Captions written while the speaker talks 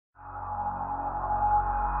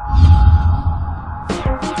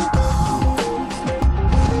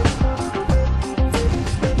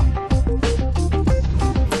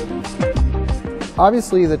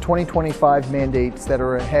Obviously, the 2025 mandates that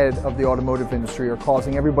are ahead of the automotive industry are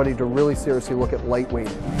causing everybody to really seriously look at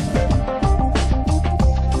lightweighting.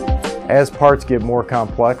 As parts get more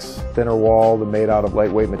complex, thinner walled and made out of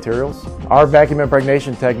lightweight materials, our vacuum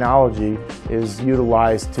impregnation technology is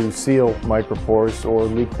utilized to seal micropores or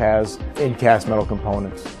leak paths in cast metal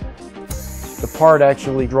components. The part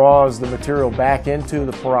actually draws the material back into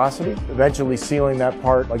the porosity, eventually sealing that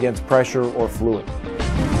part against pressure or fluid.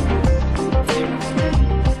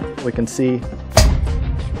 We can see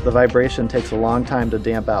the vibration takes a long time to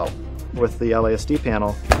damp out. With the LASD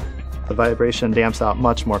panel, the vibration damps out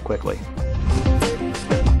much more quickly.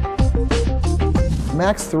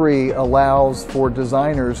 Max 3 allows for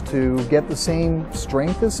designers to get the same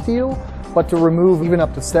strength as steel, but to remove even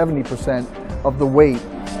up to 70% of the weight.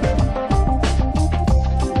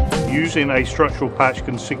 Using a structural patch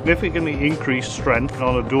can significantly increase strength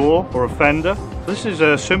on a door or a fender. This is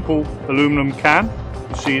a simple aluminum can.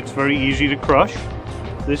 You see it's very easy to crush.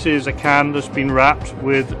 This is a can that's been wrapped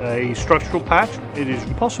with a structural patch. It is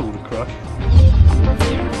impossible to crush.